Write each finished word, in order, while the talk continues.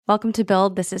Welcome to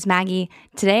Build. This is Maggie.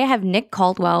 Today I have Nick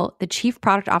Caldwell, the Chief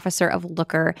Product Officer of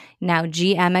Looker, now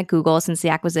GM at Google since the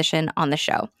acquisition, on the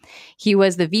show. He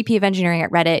was the VP of Engineering at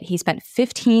Reddit. He spent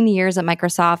 15 years at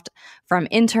Microsoft, from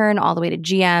intern all the way to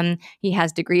GM. He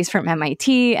has degrees from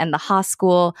MIT and the Haas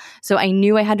School, so I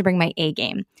knew I had to bring my A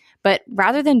game. But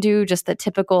rather than do just the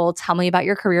typical tell me about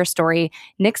your career story,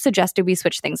 Nick suggested we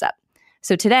switch things up.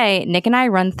 So today, Nick and I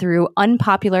run through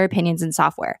unpopular opinions in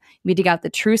software. We dig out the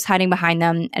truths hiding behind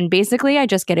them, and basically I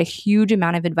just get a huge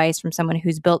amount of advice from someone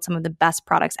who's built some of the best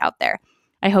products out there.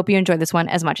 I hope you enjoyed this one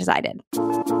as much as I did.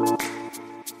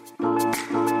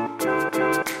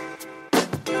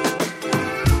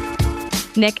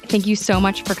 Nick, thank you so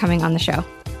much for coming on the show.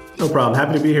 No problem.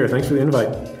 Happy to be here. Thanks for the invite.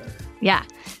 Yeah.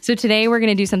 So today we're going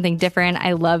to do something different.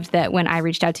 I loved that when I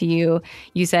reached out to you,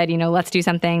 you said, let's do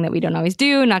something that we don't always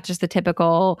do, not just the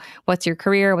typical, what's your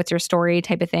career, what's your story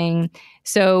type of thing.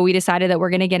 So we decided that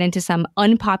we're going to get into some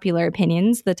unpopular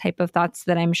opinions, the type of thoughts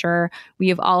that I'm sure we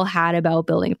have all had about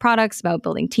building products, about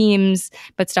building teams,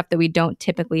 but stuff that we don't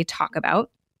typically talk about.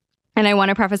 And I want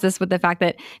to preface this with the fact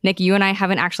that, Nick, you and I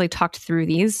haven't actually talked through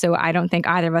these, so I don't think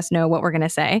either of us know what we're going to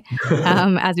say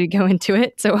as we go into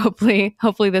it. So hopefully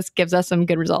this gives us some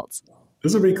good results.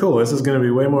 This will be cool. This is going to be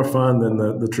way more fun than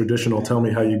the traditional tell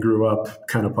me how you grew up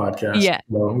kind of podcast. Yeah.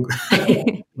 So,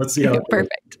 let's see how it goes.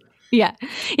 Perfect. Yeah.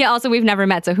 Yeah. Also, we've never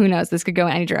met, so who knows? This could go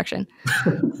in any direction.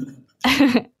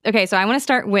 Okay, so I want to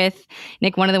start with,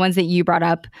 Nick, one of the ones that you brought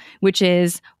up, which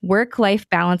is work-life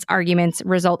balance arguments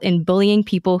result in bullying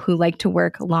people who like to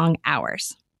work long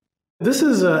hours. This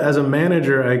is, as a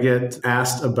manager, I get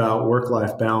asked about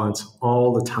work-life balance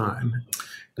all the time.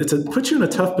 It puts you in a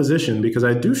tough position because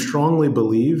I do strongly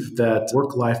believe that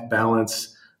work-life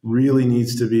balance really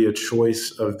needs to be a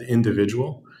choice of the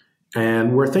individual.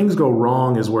 And where things go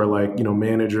wrong is where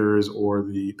managers or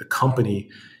the company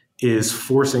is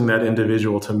forcing that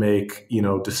individual to make,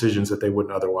 decisions that they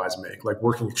wouldn't otherwise make, like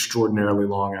working extraordinarily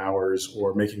long hours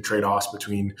or making trade-offs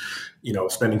between,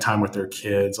 spending time with their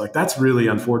kids. Like, that's really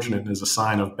unfortunate and is a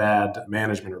sign of bad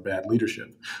management or bad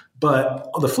leadership. But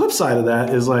on the flip side of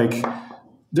that is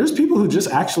there's people who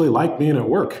just actually like being at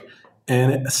work.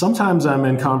 And sometimes I'm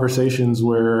in conversations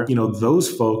where,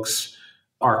 those folks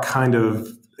are kind of,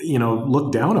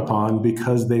 looked down upon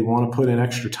because they want to put in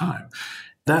extra time.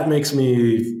 That makes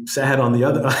me sad on the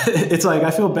other. It's I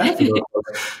feel bad for them.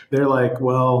 They're like,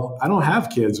 well, I don't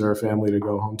have kids or a family to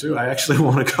go home to. I actually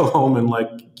want to go home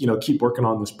and keep working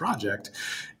on this project.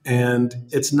 And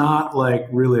it's not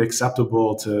really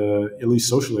acceptable to, at least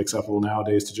socially acceptable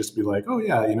nowadays, to just be like, oh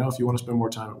yeah, if you want to spend more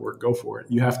time at work, go for it.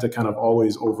 You have to kind of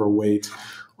always overweight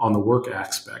on the work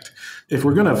aspect. If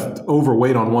we're going to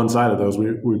overweight on one side of those,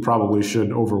 we probably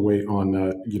should overweight on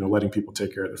letting people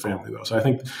take care of their family, though. So I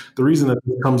think the reason that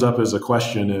this comes up as a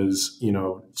question is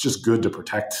it's just good to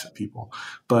protect people.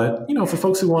 But for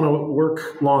folks who want to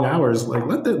work long hours,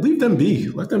 leave them be.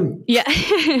 Let them. Yeah.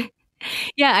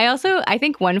 Yeah. I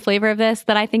think one flavor of this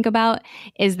that I think about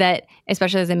is that,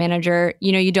 especially as a manager,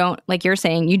 you don't, like you're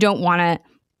saying, you don't want to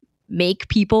make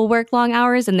people work long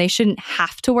hours, and they shouldn't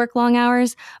have to work long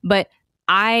hours. But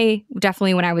I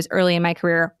definitely, when I was early in my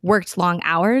career, worked long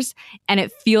hours, and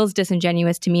it feels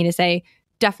disingenuous to me to say,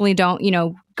 definitely don't,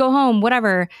 go home,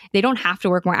 whatever. They don't have to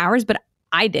work more hours, but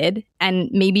I did. And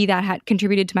maybe that had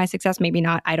contributed to my success, maybe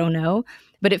not, I don't know.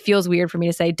 But it feels weird for me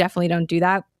to say, definitely don't do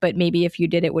that. But maybe if you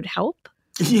did, it would help.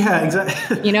 Yeah,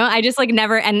 exactly. I just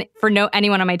never, and for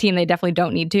anyone on my team, they definitely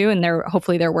don't need to. And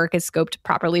hopefully their work is scoped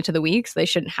properly to the week, so they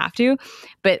shouldn't have to.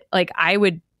 But I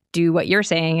would do what you're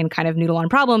saying and kind of noodle on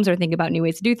problems or think about new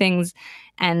ways to do things.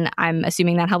 And I'm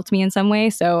assuming that helped me in some way.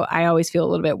 So I always feel a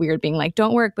little bit weird being like,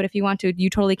 don't work, but if you want to, you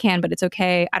totally can, but it's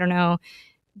okay. I don't know.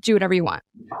 Do whatever you want.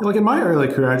 In my early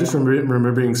career, I just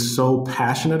remember being so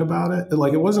passionate about it.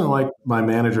 It wasn't like my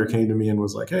manager came to me and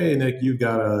was like, hey, Nick, you've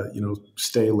got to,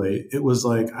 stay late. It was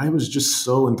I was just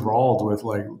so enthralled with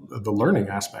the learning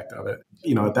aspect of it.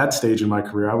 At that stage in my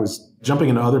career, I was jumping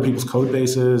into other people's code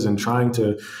bases and trying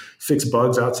to fix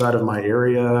bugs outside of my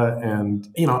area. And,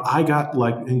 I got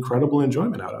incredible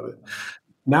enjoyment out of it.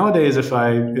 Nowadays, if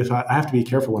I have to be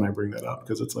careful when I bring that up,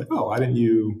 because it's why didn't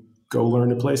you go learn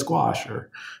to play squash or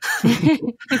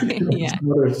yeah.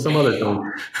 some other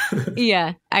thing.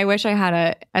 Yeah. I wish I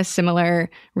had a similar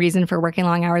reason for working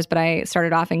long hours, but I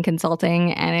started off in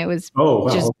consulting, and it was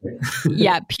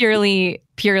purely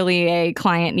a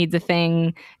client needs a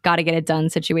thing, got to get it done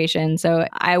situation. So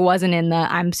I wasn't in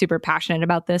the I'm super passionate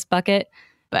about this bucket,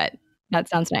 but That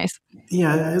sounds nice.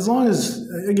 Yeah, as long as,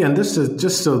 again,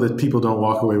 just so that people don't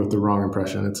walk away with the wrong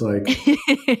impression. It's like,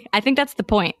 I think that's the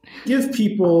point. give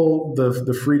people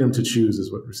the freedom to choose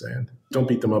is what we're saying. Don't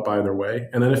beat them up either way.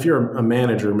 And then if you're a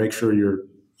manager, make sure you're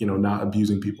not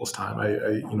abusing people's time.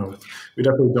 We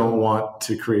definitely don't want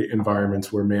to create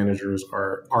environments where managers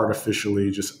are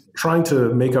artificially just trying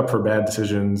to make up for bad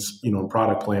decisions, in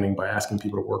product planning by asking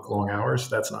people to work long hours.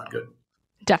 That's not good.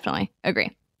 Definitely agree.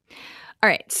 All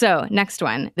right. So next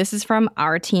one. This is from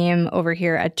our team over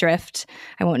here at Drift.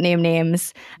 I won't name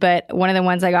names, but one of the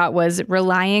ones I got was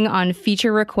relying on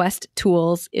feature request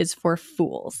tools is for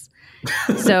fools.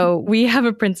 So we have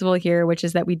a principle here, which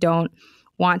is that we don't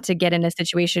want to get in a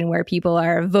situation where people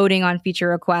are voting on feature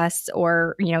requests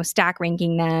or, stack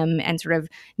ranking them and sort of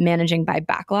managing by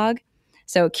backlog.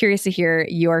 So curious to hear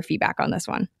your feedback on this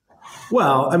one.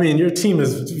 Well, I mean, your team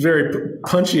is very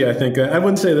punchy, I think. I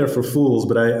wouldn't say they're for fools,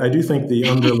 but I do think the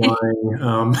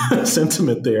underlying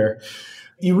sentiment there,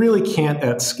 you really can't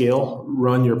at scale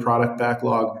run your product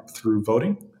backlog through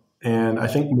voting. And I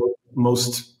think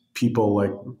most people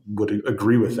would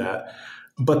agree with that.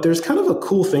 But there's kind of a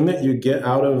cool thing that you get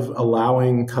out of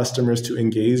allowing customers to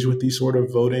engage with these sort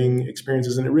of voting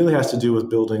experiences. And it really has to do with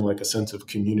building a sense of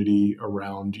community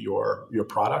around your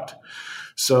product.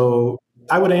 So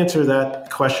I would answer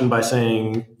that question by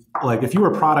saying, if you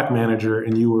were a product manager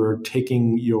and you were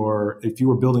if you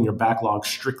were building your backlog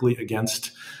strictly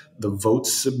against the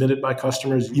votes submitted by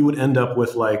customers, you would end up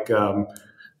with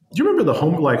do you remember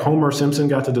Homer Simpson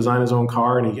got to design his own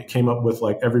car and he came up with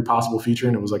every possible feature,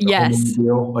 and it was yes. a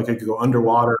Homer it could go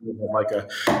underwater with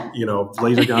a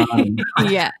laser gun.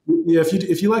 Yeah.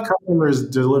 If you let customers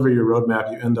deliver your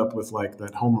roadmap, you end up with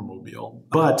that Homer mobile.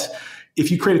 But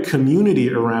if you create a community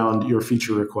around your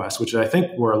feature requests, which I think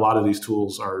where a lot of these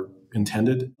tools are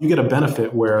intended, you get a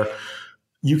benefit where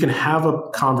you can have a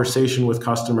conversation with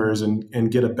customers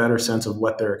and get a better sense of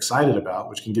what they're excited about,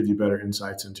 which can give you better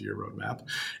insights into your roadmap.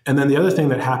 And then the other thing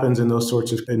that happens in those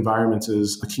sorts of environments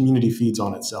is the community feeds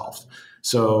on itself.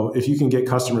 So if you can get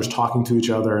customers talking to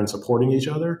each other and supporting each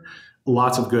other,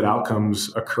 lots of good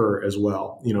outcomes occur as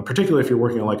well, particularly if you're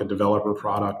working on a developer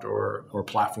product or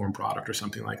platform product or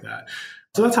something like that.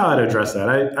 So that's how I'd address that.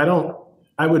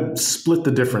 I would split the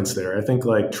difference there. I think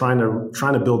trying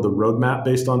to build the roadmap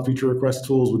based on feature request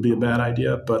tools would be a bad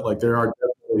idea, but there are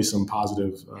definitely some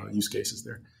positive use cases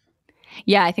there.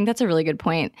 Yeah, I think that's a really good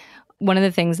point. One of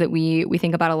the things that we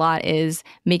think about a lot is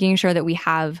making sure that we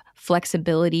have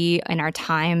flexibility in our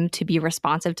time to be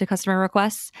responsive to customer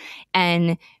requests.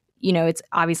 And, it's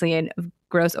obviously a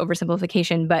gross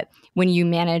oversimplification, but when you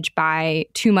manage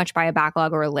too much by a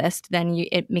backlog or a list, then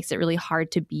it makes it really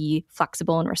hard to be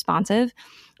flexible and responsive.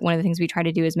 One of the things we try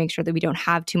to do is make sure that we don't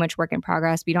have too much work in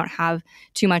progress. We don't have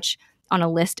too much on a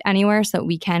list anywhere, so that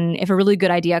we can, if a really good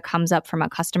idea comes up from a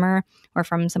customer or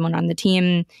from someone on the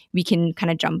team, we can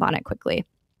kind of jump on it quickly.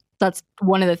 That's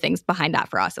one of the things behind that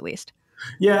for us, at least.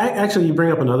 Yeah, actually, you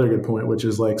bring up another good point, which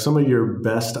is some of your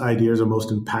best ideas or most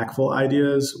impactful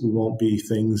ideas won't be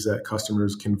things that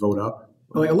customers can vote up.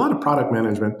 A lot of product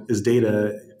management is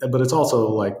data, but it's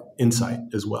also insight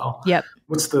as well. Yep.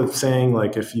 What's the saying?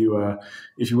 If you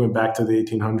went back to the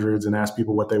 1800s and asked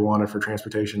people what they wanted for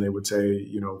transportation, they would say,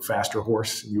 faster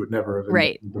horse. And you would never have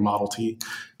invented the Model T.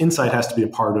 Insight has to be a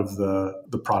part of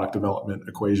the product development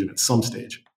equation at some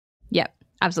stage. Yep,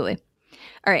 absolutely.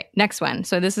 All right, next one.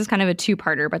 So this is kind of a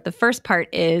two-parter, but the first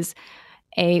part is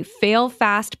a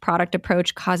fail-fast product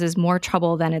approach causes more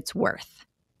trouble than it's worth.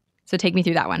 So take me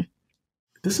through that one.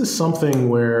 This is something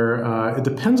where it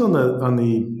depends on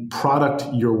the product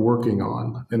you're working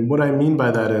on. And what I mean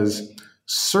by that is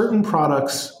certain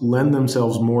products lend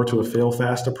themselves more to a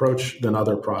fail-fast approach than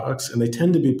other products. And they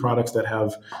tend to be products that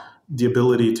have the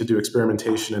ability to do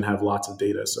experimentation and have lots of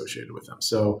data associated with them.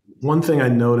 So one thing I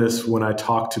notice when I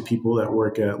talk to people that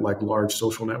work at large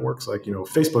social networks,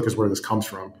 Facebook is where this comes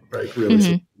from, right? Really,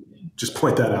 so just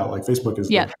point that out. Facebook is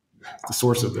the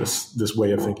source of this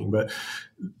way of thinking. But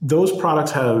those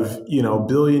products have,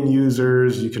 billion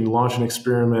users. You can launch an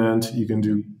experiment. You can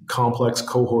do complex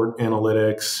cohort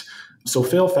analytics. So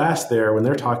fail fast there, when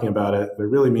they're talking about it, they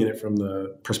really mean it from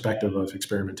the perspective of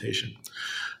experimentation.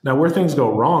 Now, where things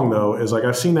go wrong, though, is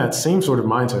I've seen that same sort of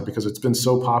mindset because it's been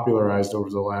so popularized over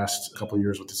the last couple of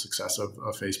years with the success of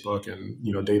Facebook and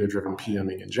data-driven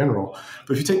PMing in general.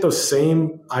 But if you take those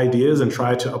same ideas and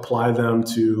try to apply them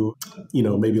to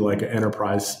maybe an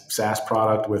enterprise SaaS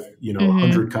product with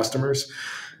 100 customers,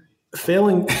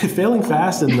 failing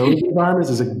fast in those environments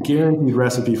is a guaranteed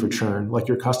recipe for churn.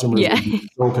 Your customers will be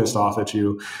so pissed off at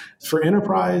you. For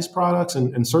enterprise products,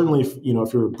 and certainly if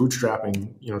you're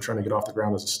bootstrapping, trying to get off the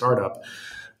ground as a startup,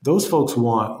 those folks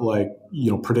want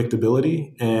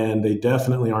predictability, and they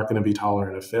definitely aren't going to be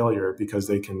tolerant of failure because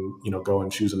they can, go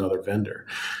and choose another vendor.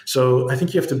 So I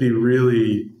think you have to be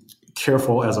really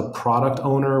careful as a product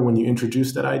owner when you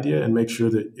introduce that idea and make sure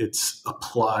that it's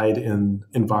applied in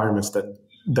environments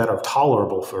that are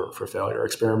tolerable for failure,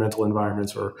 experimental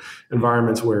environments or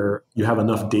environments where you have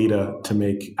enough data to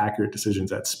make accurate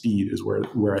decisions at speed is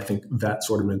where I think that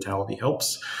sort of mentality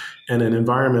helps. And in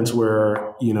environments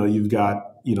where, you've got,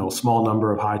 small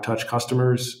number of high touch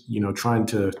customers, trying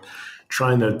to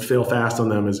fail fast on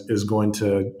them is going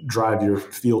to drive your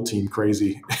field team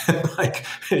crazy.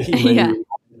 Yeah.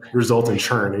 Result in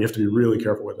churn. And you have to be really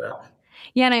careful with that.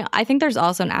 Yeah. And I think there's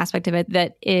also an aspect of it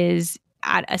that is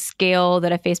at a scale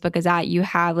that a Facebook is at. You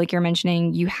have, like you're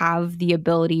mentioning, you have the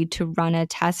ability to run a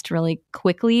test really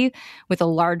quickly with a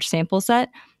large sample set.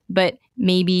 But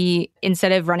maybe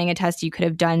instead of running a test, you could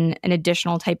have done an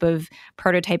additional type of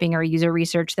prototyping or user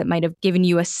research that might have given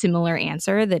you a similar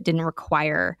answer that didn't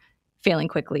require failing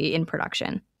quickly in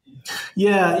production.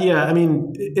 Yeah. I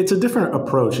mean, it's a different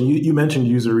approach. And you mentioned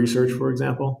user research, for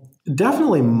example.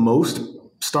 Definitely most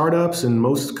startups and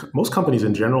most companies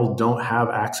in general don't have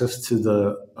access to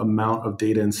the amount of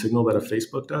data and signal that a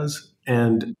Facebook does.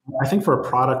 And I think for a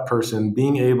product person,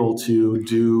 being able to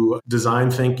do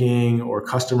design thinking or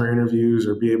customer interviews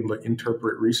or be able to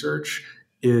interpret research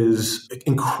is an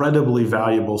incredibly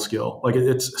valuable skill. Like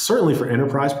it's certainly for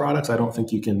enterprise products. I don't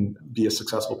think you can be a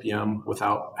successful PM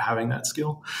without having that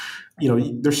skill.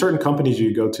 There's certain companies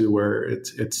you go to where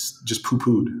it's just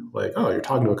poo-pooed. Like, oh, you're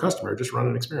talking to a customer, just run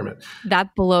an experiment.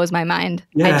 That blows my mind.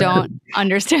 Yeah. I don't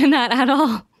understand that at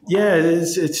all. Yeah,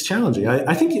 it's challenging.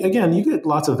 I think, again, you get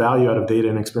lots of value out of data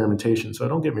and experimentation, so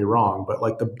don't get me wrong, but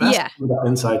like the best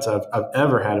insights I've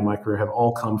ever had in my career have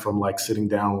all come from like sitting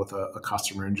down with a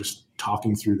customer and just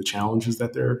talking through the challenges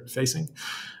that they're facing.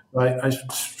 I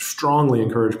strongly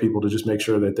encourage people to just make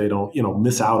sure that they don't,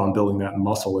 miss out on building that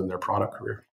muscle in their product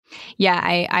career. Yeah,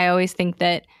 I always think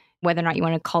that whether or not you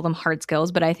want to call them hard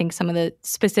skills, but I think some of the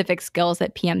specific skills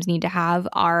that PMs need to have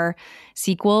are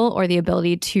SQL or the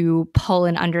ability to pull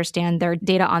and understand their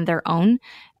data on their own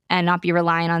and not be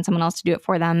relying on someone else to do it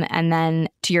for them. And then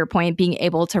to your point, being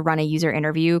able to run a user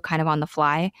interview kind of on the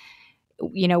fly,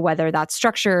 whether that's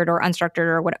structured or unstructured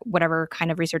or whatever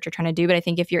kind of research you're trying to do. But I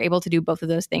think if you're able to do both of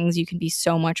those things, you can be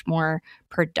so much more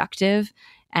productive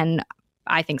and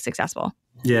I think successful.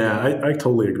 Yeah, I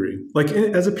totally agree. Like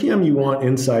as a PM, you want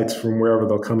insights from wherever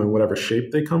they'll come in, whatever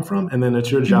shape they come from. And then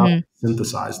it's your job to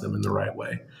synthesize them in the right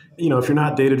way. If you're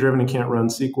not data driven and can't run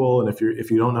SQL, and if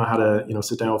you don't know how to,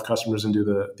 sit down with customers and do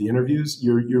the interviews,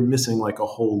 you're missing like a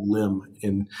whole limb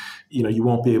in, you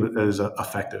won't be as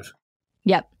effective.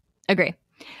 Yep. Agree.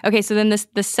 Okay. So then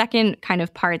the second kind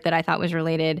of part that I thought was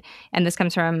related, and this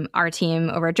comes from our team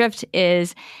over at Drift,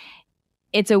 is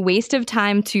it's a waste of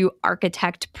time to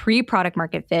architect pre-product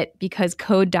market fit because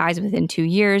code dies within 2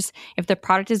 years. If the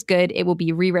product is good, it will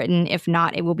be rewritten. If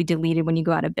not, it will be deleted when you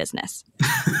go out of business.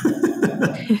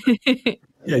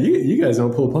 Yeah, you guys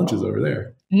don't pull punches over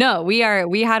there. No, we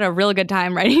had a real good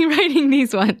time writing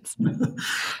these ones.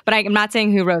 But I'm not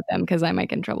saying who wrote them because I might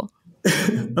get in trouble.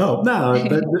 Oh, no.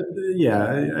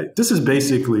 This is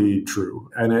basically true.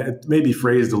 And it may be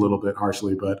phrased a little bit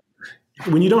harshly, but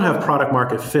when you don't have product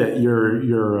market fit,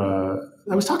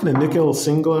 I was talking to Nikhil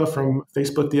Singla from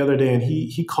Facebook the other day, and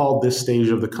he called this stage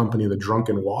of the company the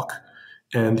drunken walk.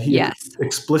 And he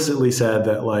explicitly said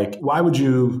that, like, why would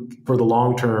you, for the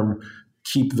long term,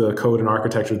 keep the code and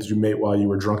architecture that you made while you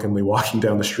were drunkenly walking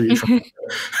down the street to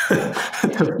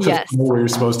where you're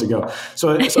supposed to go?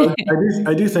 So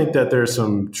I do think that there's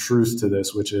some truth to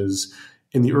this, which is,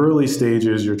 in the early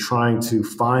stages, you're trying to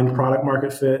find product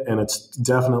market fit, and it's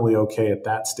definitely okay at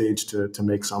that stage to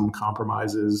make some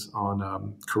compromises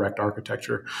on correct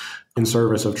architecture in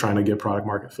service of trying to get product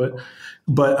market fit.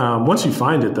 But once you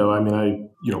find it, though, I mean,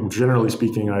 generally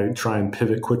speaking, I try and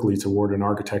pivot quickly toward an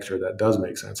architecture that does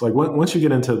make sense. Like once you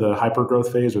get into the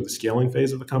hypergrowth phase or the scaling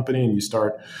phase of the company, and you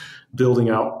start building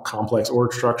out complex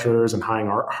org structures and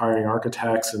hiring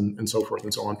architects and so forth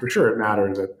and so on. For sure, it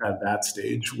matters at that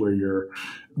stage where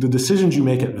the decisions you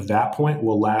make at that point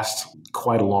will last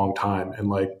quite a long time. And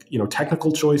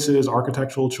technical choices,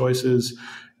 architectural choices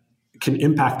can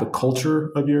impact the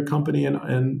culture of your company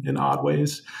in odd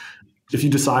ways. If you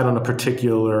decide on a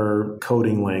particular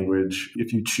coding language,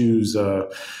 if you choose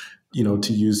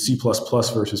to use C++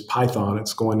 versus Python,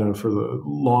 it's going to, for the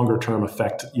longer term,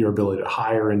 affect your ability to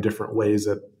hire in different ways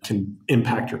that can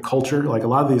impact your culture. Like a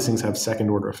lot of these things have second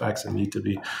order effects and need to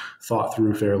be thought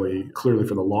through fairly clearly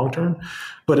for the long term.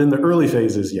 But in the early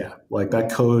phases, yeah, like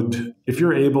that code, if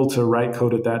you're able to write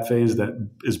code at that phase that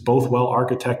is both well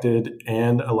architected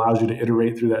and allows you to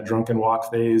iterate through that drunken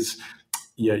walk phase,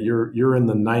 yeah, you're in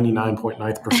the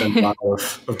 99.9th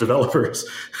percentile of developers.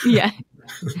 Yeah.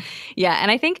 Yeah. And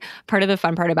I think part of the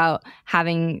fun part about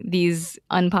having these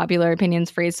unpopular opinions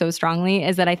phrased so strongly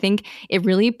is that I think it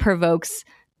really provokes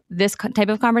this type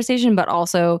of conversation, but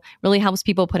also really helps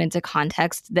people put into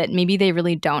context that maybe they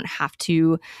really don't have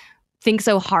to think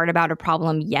so hard about a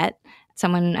problem yet.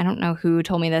 Someone, I don't know who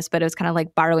told me this, but it was kind of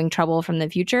like borrowing trouble from the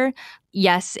future.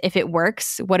 Yes, if it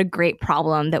works, what a great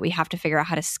problem that we have to figure out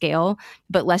how to scale,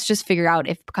 but let's just figure out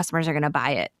if customers are going to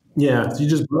buy it. Yeah, so you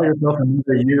just buy yourself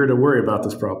another year to worry about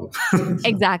this problem.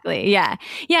 Exactly. Yeah.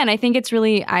 Yeah. And I think it's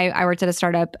really, I worked at a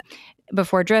startup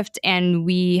before Drift, and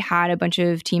we had a bunch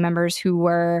of team members who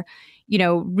were,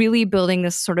 really building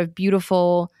this sort of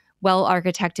beautiful,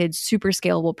 well-architected, super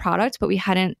scalable product, but we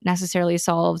hadn't necessarily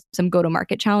solved some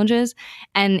go-to-market challenges.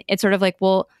 And it's sort of like,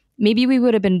 well, maybe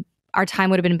our time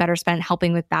would have been better spent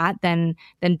helping with that than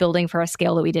building for a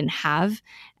scale that we didn't have.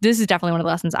 This is definitely one of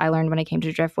the lessons I learned when I came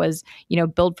to Drift was,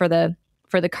 build for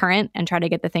the current and try to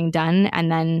get the thing done.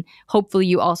 And then hopefully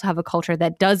you also have a culture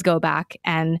that does go back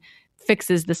and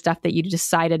fixes the stuff that you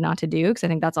decided not to do. Because I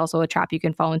think that's also a trap you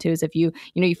can fall into is if you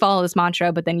follow this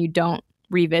mantra, but then you don't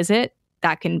revisit,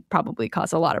 that can probably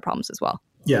cause a lot of problems as well.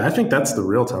 Yeah, I think that's the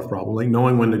real tough problem, like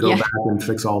knowing when to go back and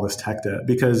fix all this tech debt,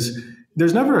 because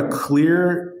there's never a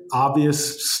clear,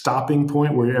 obvious stopping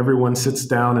point where everyone sits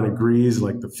down and agrees,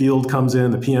 like the field comes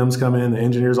in, the PMs come in, the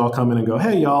engineers all come in and go,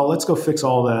 hey, y'all, let's go fix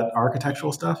all that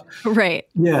architectural stuff. Right.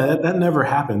 Yeah, that never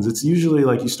happens. It's usually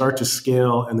like you start to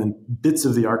scale and then bits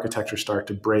of the architecture start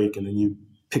to break, and then you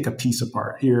pick a piece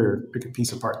apart here, pick a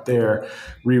piece apart there,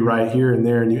 rewrite here and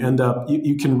there, and you end up,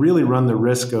 you can really run the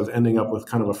risk of ending up with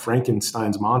kind of a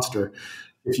Frankenstein's monster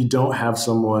if you don't have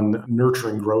someone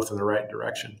nurturing growth in the right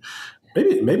direction.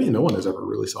 Maybe no one has ever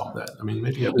really solved that. I mean,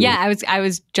 maybe. Yeah, I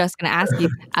was just going to ask you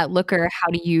at Looker, how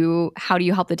do you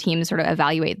help the team sort of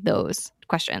evaluate those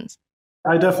questions?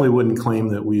 I definitely wouldn't claim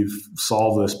that we've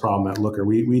solved this problem at Looker.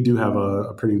 We do have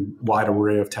a pretty wide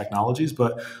array of technologies,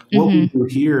 but what we do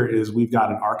here is we've got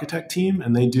an architect team,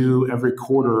 and they do every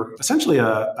quarter essentially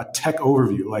a tech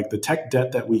overview, like the tech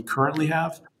debt that we currently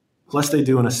have. Plus, they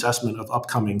do an assessment of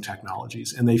upcoming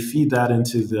technologies, and they feed that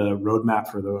into the roadmap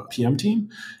for the PM team.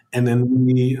 And then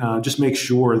we just make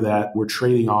sure that we're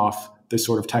trading off this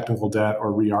sort of technical debt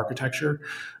or re-architecture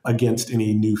against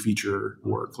any new feature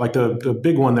work. Like the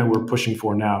big one that we're pushing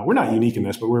for now, we're not unique in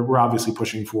this, but we're obviously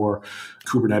pushing for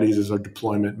Kubernetes as our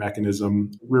deployment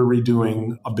mechanism. We're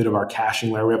redoing a bit of our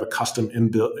caching layer. We have a custom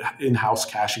in-house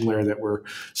caching layer that we're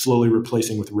slowly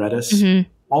replacing with Redis. Mm-hmm.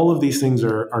 All of these things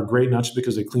are great, not just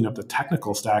because they clean up the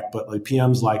technical stack, but like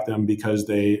PMs like them because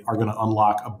they are going to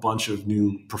unlock a bunch of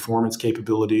new performance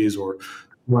capabilities or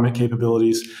deployment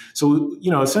capabilities. So,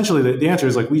 essentially the answer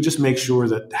is like, we just make sure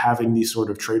that having these sort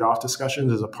of trade-off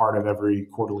discussions is a part of every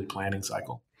quarterly planning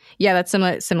cycle. Yeah, that's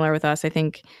similar with us. I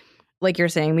think, like you're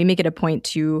saying, we make it a point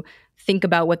to think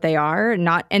about what they are,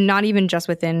 not even just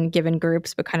within given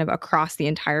groups, but kind of across the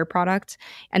entire product.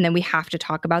 And then we have to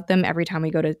talk about them every time we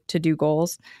go to do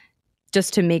goals,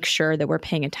 just to make sure that we're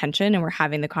paying attention and we're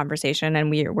having the conversation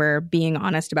and we're being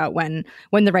honest about when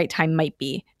the right time might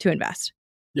be to invest.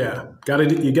 Yeah,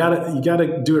 you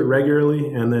gotta do it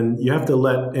regularly, and then you have to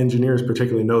let engineers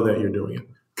particularly know that you're doing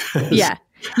it. Yeah.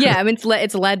 Yeah, I mean,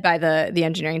 it's led by the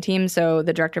engineering team. So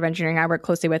the director of engineering, I work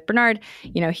closely with Bernard.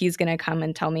 He's going to come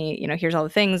and tell me, here's all the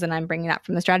things, and I'm bringing that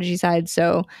from the strategy side.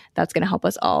 So that's going to help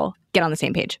us all get on the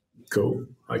same page. Cool.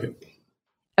 Like it.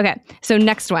 Okay, so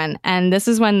next one, and this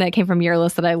is one that came from your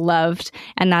list that I loved,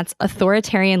 and that's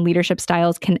authoritarian leadership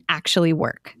styles can actually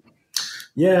work.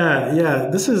 Yeah.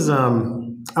 This is, I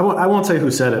won't say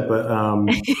who said it, but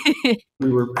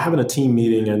we were having a team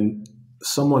meeting and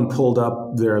someone pulled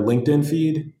up their LinkedIn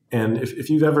feed. And if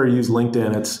you've ever used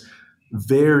LinkedIn, it's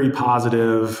very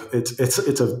positive.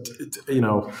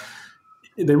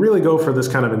 They really go for this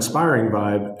kind of inspiring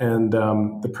vibe. And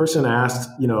the person asked,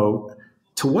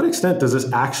 to what extent does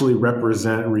this actually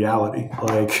represent reality?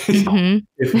 Like,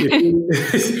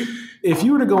 if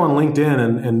you were to go on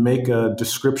LinkedIn and make a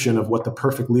description of what the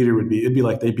perfect leader would be, it'd be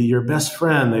like they'd be your best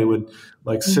friend. They would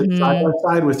like sit side by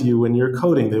side with you when you're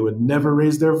coding. They would never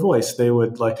raise their voice. They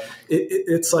would like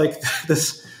it's like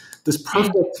this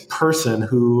perfect person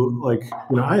who, like,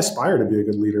 I aspire to be a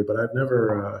good leader, but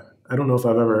I've I don't know if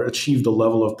I've ever achieved the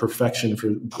level of perfection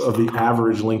of the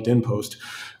average LinkedIn post.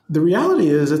 The reality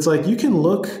is, it's like you can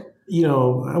look, I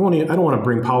don't want to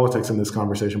bring politics in this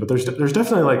conversation, but there's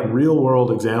definitely like real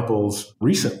world examples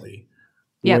recently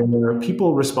where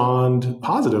people respond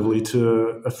positively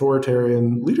to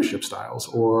authoritarian leadership styles,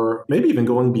 or maybe even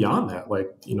going beyond that, like,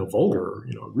 vulgar,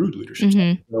 rude leadership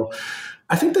styles. So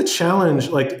I think the challenge,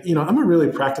 like, I'm a really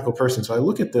practical person. So I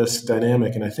look at this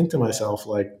dynamic and I think to myself,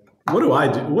 like, what do I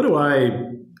do? What do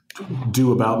I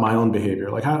do about my own behavior?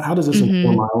 Like, how does this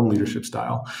inform my own leadership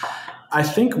style? I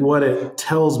think what it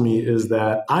tells me is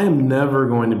that I am never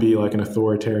going to be like an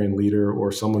authoritarian leader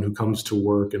or someone who comes to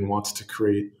work and wants to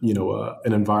create,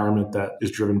 an environment that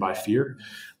is driven by fear.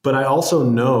 But I also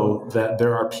know that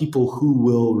there are people who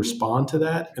will respond to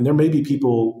that, and there may be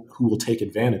people who will take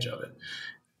advantage of it.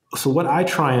 So what I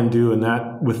try and do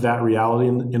with that reality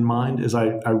in mind is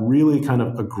I really kind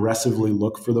of aggressively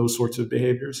look for those sorts of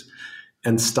behaviors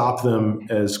and stop them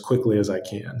as quickly as I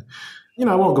can.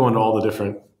 I won't go into all the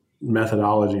different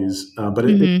methodologies, but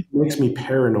it makes me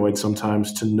paranoid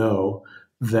sometimes to know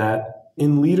that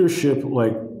in leadership,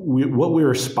 like what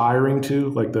we're aspiring to,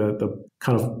 like the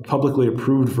kind of publicly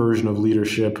approved version of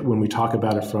leadership, when we talk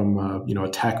about it from a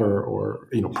tech or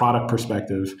product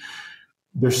perspective,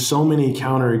 there's so many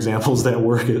counterexamples that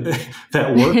work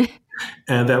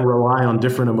and that rely on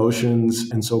different emotions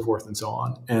and so forth and so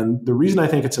on. And the reason I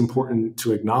think it's important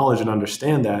to acknowledge and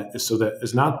understand that is so that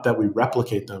it's not that we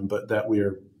replicate them, but that we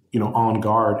are on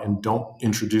guard and don't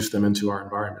introduce them into our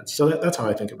environments. So that's how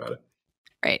I think about it.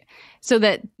 Right. So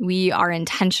that we are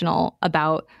intentional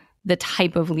about the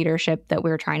type of leadership that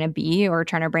we're trying to be or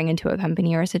trying to bring into a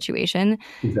company or a situation.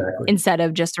 Exactly. Instead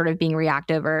of just sort of being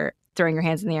reactive or throwing your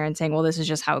hands in the air and saying, well, this is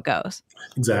just how it goes.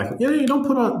 Exactly. Yeah, you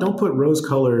don't put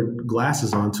rose-colored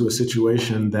glasses on to a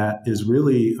situation that is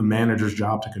really a manager's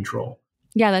job to control.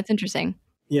 Yeah, that's interesting.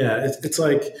 Yeah, it's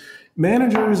like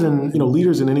managers and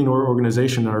leaders in any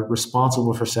organization are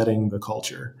responsible for setting the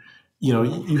culture.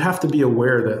 You have to be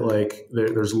aware that like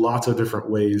there's lots of different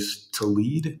ways to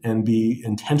lead and be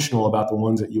intentional about the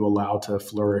ones that you allow to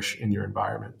flourish in your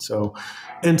environment. So,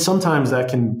 and sometimes that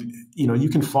can, you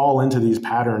can fall into these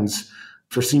patterns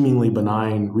for seemingly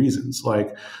benign reasons.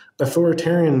 Like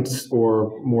authoritarians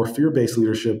or more fear-based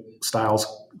leadership styles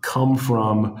come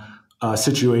from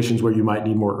situations where you might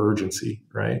need more urgency,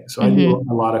 right? So I do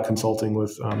a lot of consulting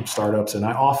with startups, and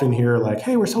I often hear like,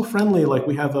 hey, we're so friendly, like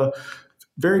we have a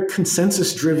very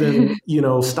consensus-driven,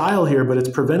 style here, but it's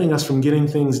preventing us from getting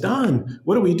things done.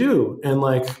 What do we do? And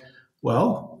like,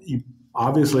 well, you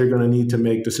obviously are going to need to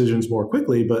make decisions more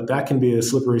quickly, but that can be a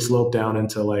slippery slope down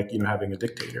into like, having a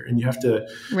dictator. And you have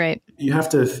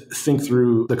to think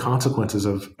through the consequences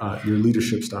of your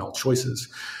leadership style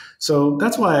choices. So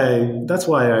that's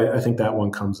why I think that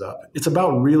one comes up. It's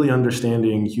about really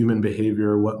understanding human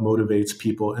behavior, what motivates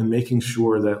people, and making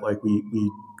sure that like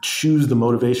we choose the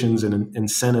motivations and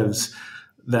incentives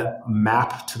that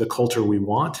map to the culture we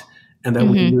want, and that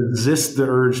we resist the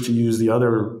urge to use the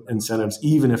other incentives,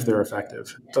 even if they're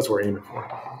effective. That's what we're aiming for.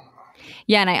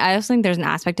 Yeah, and I also think there's an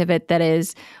aspect of it that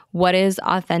is what is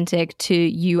authentic to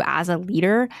you as a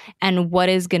leader and what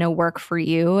is going to work for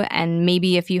you. And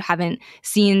maybe if you haven't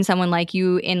seen someone like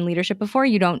you in leadership before,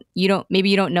 you don't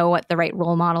know what the right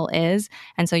role model is.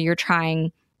 And so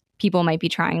people might be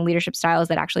trying leadership styles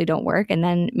that actually don't work. And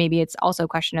then maybe it's also a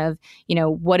question of,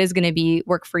 what is going to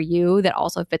work for you that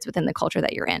also fits within the culture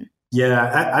that you're in.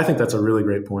 Yeah, I think that's a really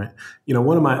great point.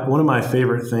 One of my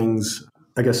favorite things,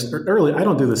 I guess early, I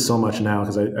don't do this so much now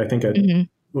because I think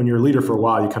when you're a leader for a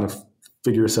while, you kind of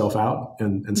figure yourself out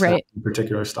and set a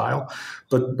particular style.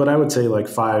 But I would say like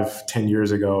 5-10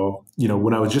 years ago,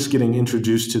 when I was just getting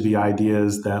introduced to the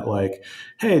ideas that like,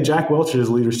 hey, Jack Welch's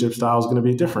leadership style is going to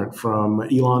be different from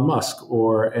Elon Musk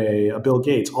or a Bill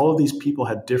Gates. All of these people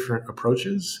had different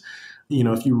approaches.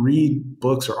 If you read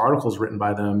books or articles written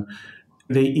by them,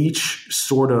 they each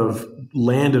sort of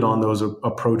landed on those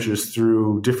approaches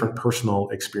through different personal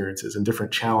experiences and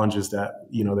different challenges that,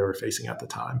 they were facing at the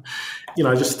time.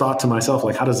 I just thought to myself,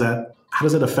 like, how does that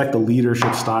affect the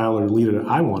leadership style or leader that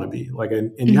I want to be? Like,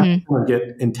 and you have to kind of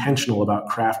get intentional about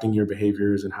crafting your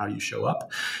behaviors and how you show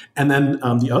up. And then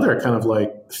the other kind of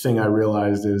like thing I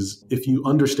realized is if you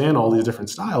understand all these different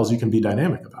styles, you can be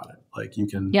dynamic about it. Like you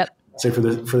can say for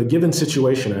the given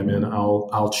situation I'm in,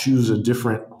 I'll choose a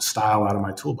different style out of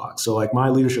my toolbox. So like my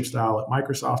leadership style at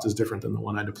Microsoft is different than the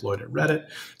one I deployed at Reddit.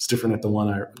 It's different than the one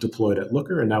I deployed at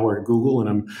Looker. And now we're at Google, and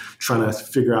I'm trying to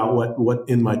figure out what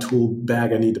in my tool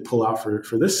bag I need to pull out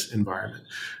for this environment.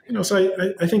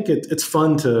 So I think it's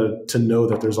fun to know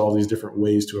that there's all these different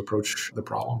ways to approach the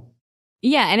problem.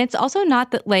 Yeah, and it's also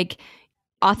not that like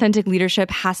authentic leadership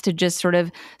has to just sort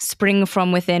of spring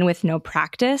from within with no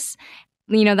practice.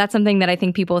 That's something that I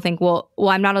think people think, well,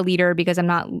 I'm not a leader because I'm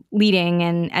not leading.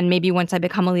 And maybe once I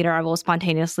become a leader, I will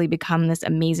spontaneously become this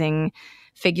amazing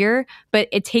figure. But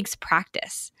it takes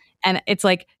practice. And it's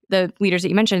like the leaders that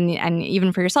you mentioned, and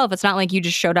even for yourself, it's not like you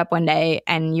just showed up one day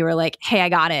and you were like, hey, I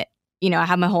got it. I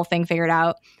have my whole thing figured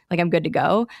out. Like, I'm good to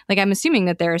go. Like, I'm assuming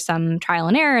that there's some trial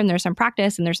and error and there's some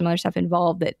practice and there's some other stuff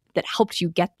involved that helped you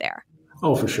get there.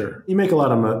 Oh, for sure. You make a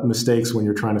lot of mistakes when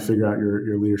you're trying to figure out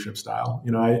your leadership style.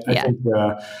 I think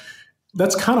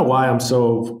that's kind of why I'm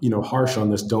so, harsh on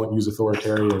this don't use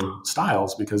authoritarian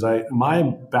styles, because my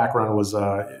background was,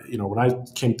 when I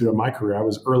came through my career, I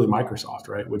was early Microsoft,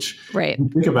 right? Which, right. When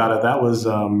you think about it, that was,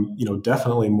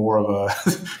 definitely more of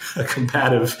a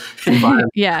combative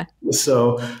environment. Yeah.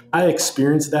 So I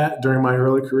experienced that during my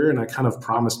early career, and I kind of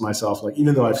promised myself, like,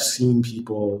 even though I've seen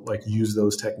people like use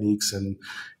those techniques and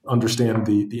understand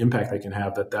the impact they can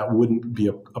have, that wouldn't be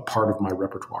a part of my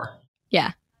repertoire.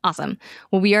 Yeah. Awesome.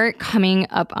 Well, we are coming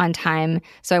up on time.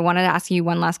 So I wanted to ask you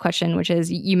one last question, which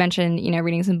is, you mentioned,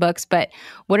 reading some books, but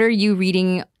what are you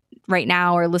reading right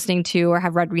now or listening to or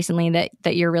have read recently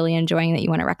that you're really enjoying that you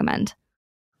want to recommend?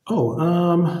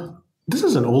 This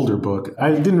is an older book.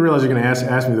 I didn't realize you're going to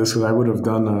ask me this, because I would have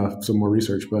done some more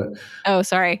research. But oh,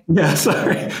 sorry. Yeah,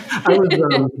 sorry.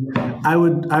 I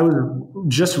was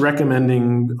just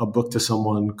recommending a book to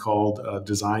someone called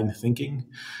Design Thinking.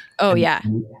 Oh, yeah.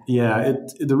 Yeah.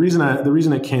 The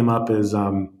reason it came up is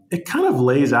it kind of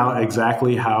lays out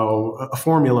exactly how a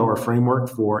formula or framework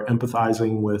for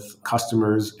empathizing with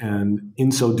customers, and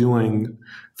in so doing,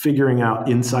 figuring out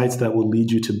insights that will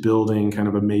lead you to building kind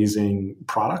of amazing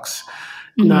products.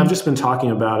 Mm-hmm. I've just been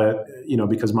talking about it,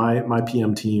 because my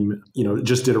PM team,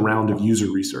 just did a round of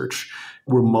user research.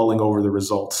 We're mulling over the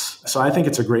results. So I think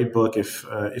it's a great book if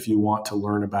you want to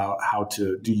learn about how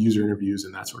to do user interviews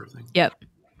and that sort of thing. Yep.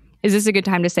 Is this a good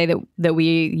time to say that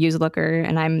we use Looker,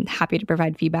 and I'm happy to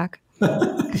provide feedback?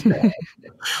 Love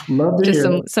to just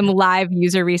hear some live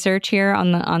user research here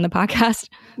on the podcast.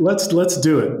 Let's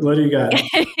do it. What do you got?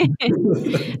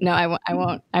 No, I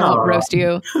won't roast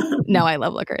you. No, I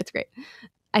love Looker. It's great.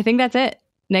 I think that's it.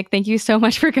 Nick, thank you so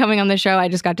much for coming on the show. I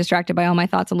just got distracted by all my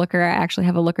thoughts on Looker. I actually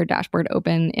have a Looker dashboard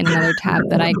open in another tab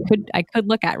that I could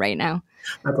look at right now.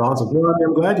 That's awesome. Well,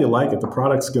 I'm glad you like it. The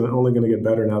product's only going to get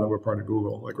better now that we're part of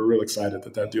Google. Like, we're really excited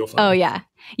that deal found. Oh, yeah.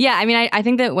 Yeah. I mean, I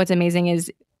think that what's amazing is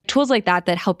tools like that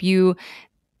help you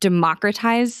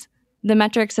democratize the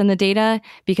metrics and the data,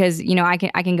 because, I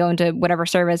can go into whatever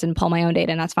service and pull my own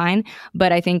data, and that's fine.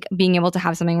 But I think being able to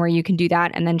have something where you can do that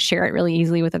and then share it really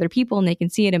easily with other people, and they can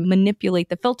see it and manipulate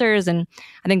the filters. And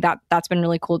I think that's been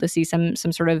really cool to see some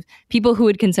sort of people who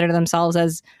would consider themselves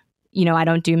as, I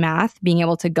don't do math, being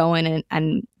able to go in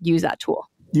and use that tool.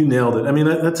 You nailed it. I mean,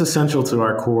 that's essential to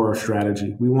our core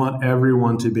strategy. We want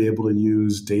everyone to be able to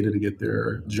use data to get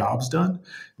their jobs done.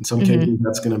 In some cases,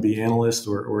 that's going to be analysts,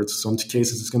 or in some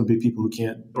cases, it's going to be people who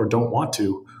can't or don't want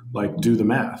to do the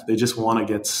math. They just want to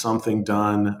get something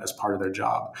done as part of their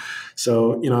job.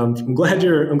 So, I'm glad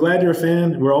you're a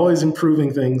fan. We're always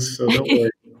improving things, so don't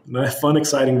worry. A fun,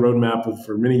 exciting roadmap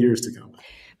for many years to come.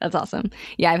 That's awesome.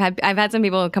 Yeah, I've had some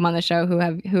people come on the show who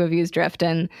have used Drift,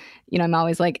 and I'm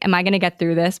always like, am I going to get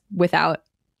through this without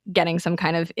getting some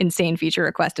kind of insane feature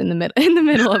request in the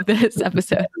middle of this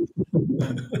episode?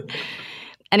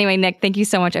 Anyway, Nick, thank you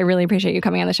so much. I really appreciate you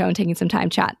coming on the show and taking some time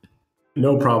to chat.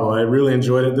 No problem. I really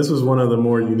enjoyed it. This was one of the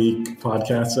more unique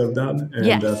podcasts I've done, and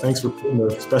yes. Thanks for putting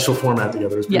the special format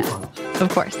together. It's pretty fun. Of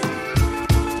course.